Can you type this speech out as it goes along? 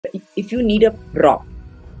if you need a prop,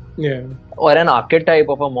 or an archetype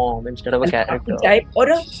of a mom instead of a character, archetype or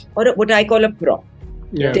a what I call a prop,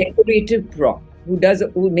 decorative prop,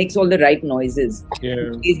 who makes all the right noises,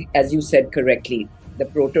 is, as you said correctly, the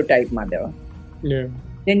prototype mother,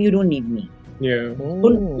 then you don't need me.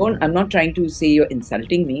 I'm not trying to say you're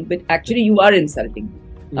insulting me, but actually you are insulting me.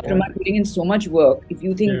 After my putting in so much work, if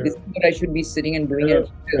you think this is what I should be sitting and doing in a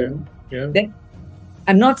film, then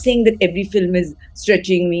I'm not saying that every film is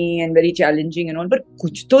stretching me and very challenging and all, but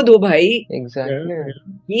कुछ तो दो भाई. Exactly.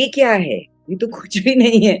 ये क्या है? ये तो कुछ भी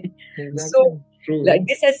नहीं है. So, like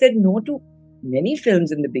this, I said no to many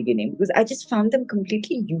films in the beginning because I just found them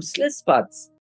completely useless parts.